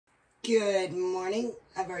Good morning.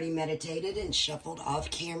 I've already meditated and shuffled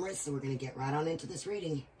off camera, so we're going to get right on into this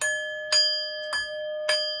reading.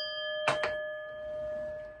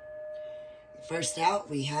 First out,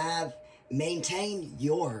 we have maintain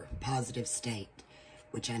your positive state,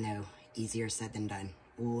 which I know, easier said than done.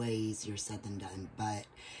 Way easier said than done, but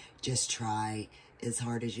just try as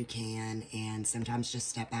hard as you can, and sometimes just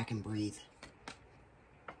step back and breathe.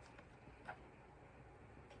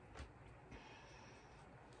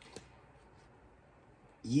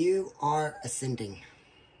 You are ascending.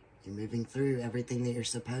 You're moving through everything that you're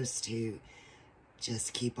supposed to.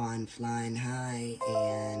 Just keep on flying high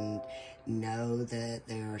and know that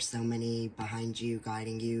there are so many behind you,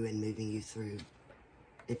 guiding you and moving you through.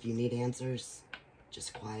 If you need answers,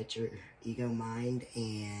 just quiet your ego mind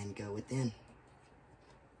and go within.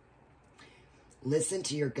 Listen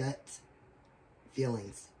to your gut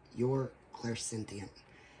feelings. You're clairsentient.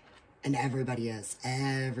 And everybody is.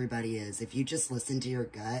 Everybody is. If you just listen to your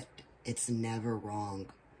gut, it's never wrong.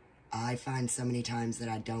 I find so many times that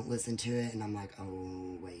I don't listen to it and I'm like,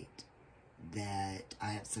 oh, wait, that I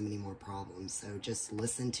have so many more problems. So just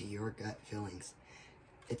listen to your gut feelings.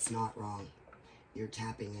 It's not wrong. You're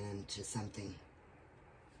tapping into something,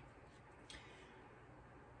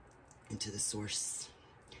 into the source.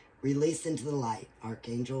 Release into the light,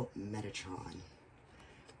 Archangel Metatron.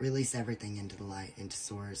 Release everything into the light, into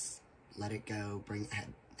source. Let it go.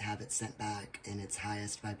 Have it sent back in its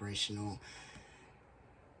highest vibrational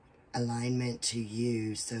alignment to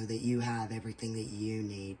you so that you have everything that you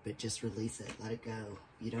need. But just release it. Let it go.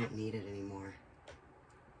 You don't need it anymore.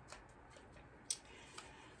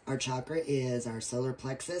 Our chakra is our solar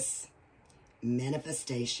plexus.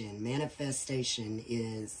 Manifestation. Manifestation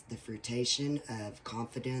is the fruition of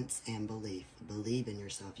confidence and belief. Believe in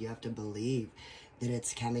yourself. You have to believe that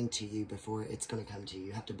it's coming to you before it's going to come to you.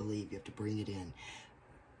 You have to believe. You have to bring it in.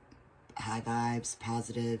 High vibes,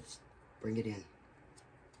 positives, bring it in.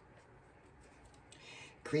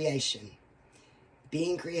 Creation.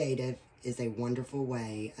 Being creative is a wonderful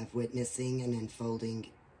way of witnessing and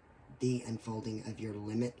unfolding the unfolding of your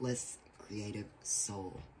limitless creative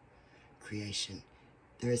soul. Creation.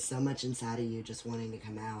 There is so much inside of you just wanting to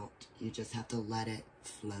come out. You just have to let it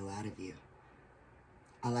flow out of you.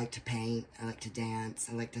 I like to paint, I like to dance,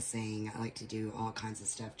 I like to sing, I like to do all kinds of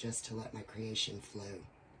stuff just to let my creation flow.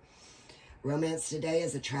 Romance today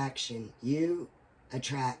is attraction. You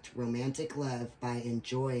attract romantic love by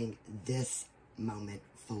enjoying this moment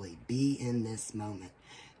fully. Be in this moment.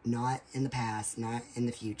 Not in the past, not in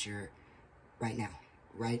the future. Right now.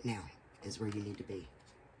 Right now is where you need to be.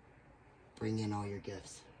 Bring in all your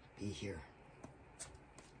gifts. Be here.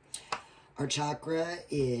 Our chakra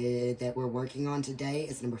that we're working on today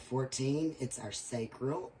is number 14. It's our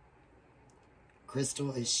sacral.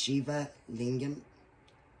 Crystal is Shiva Lingam.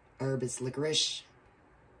 Herb is licorice.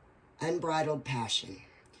 Unbridled passion.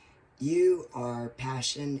 You are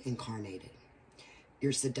passion incarnated.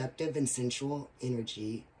 Your seductive and sensual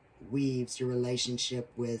energy weaves your relationship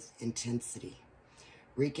with intensity,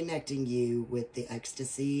 reconnecting you with the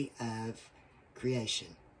ecstasy of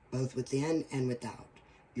creation, both within and without.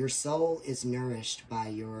 Your soul is nourished by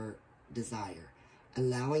your desire,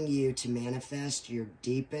 allowing you to manifest your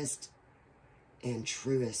deepest and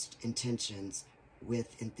truest intentions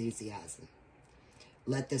with enthusiasm.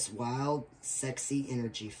 Let this wild, sexy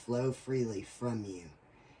energy flow freely from you.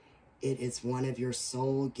 It is one of your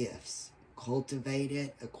soul gifts. Cultivate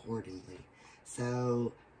it accordingly.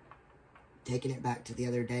 So, taking it back to the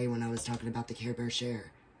other day when I was talking about the Care Bear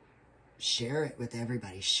Share. Share it with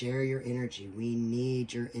everybody. Share your energy. We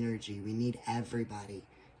need your energy. We need everybody.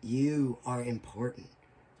 You are important.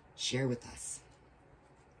 Share with us.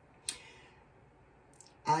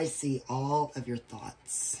 I see all of your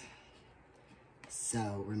thoughts.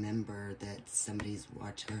 So remember that somebody's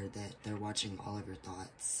that they're watching all of your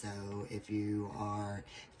thoughts. So if you are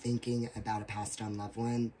thinking about a passed on loved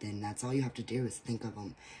one, then that's all you have to do is think of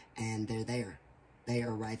them. And they're there. They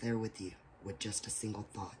are right there with you with just a single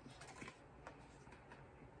thought.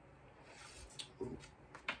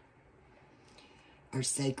 Our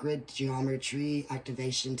sacred geometry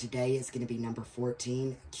activation today is going to be number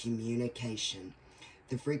 14, communication.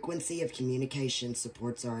 The frequency of communication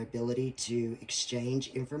supports our ability to exchange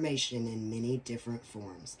information in many different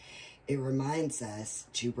forms. It reminds us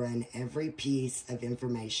to run every piece of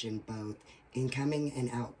information, both incoming and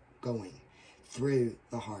outgoing, through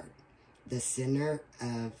the heart, the center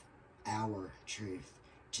of our truth,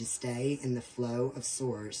 to stay in the flow of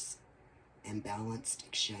source and balanced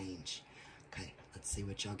exchange. Okay, let's see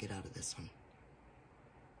what y'all get out of this one.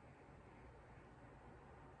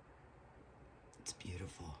 It's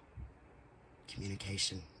beautiful.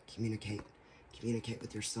 Communication. Communicate. Communicate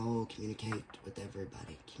with your soul. Communicate with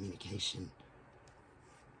everybody. Communication.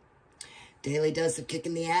 Daily dose of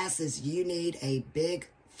kicking the ass is you need a big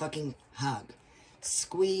fucking hug.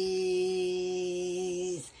 Squeeze.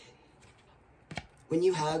 When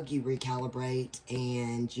you hug, you recalibrate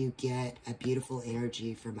and you get a beautiful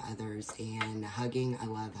energy from others. And hugging, I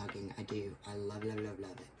love hugging. I do. I love, love, love,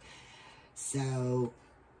 love it. So,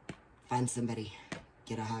 find somebody.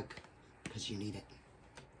 Get a hug because you need it.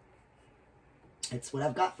 That's what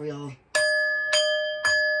I've got for y'all.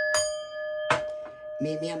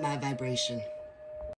 Meet me at my vibration.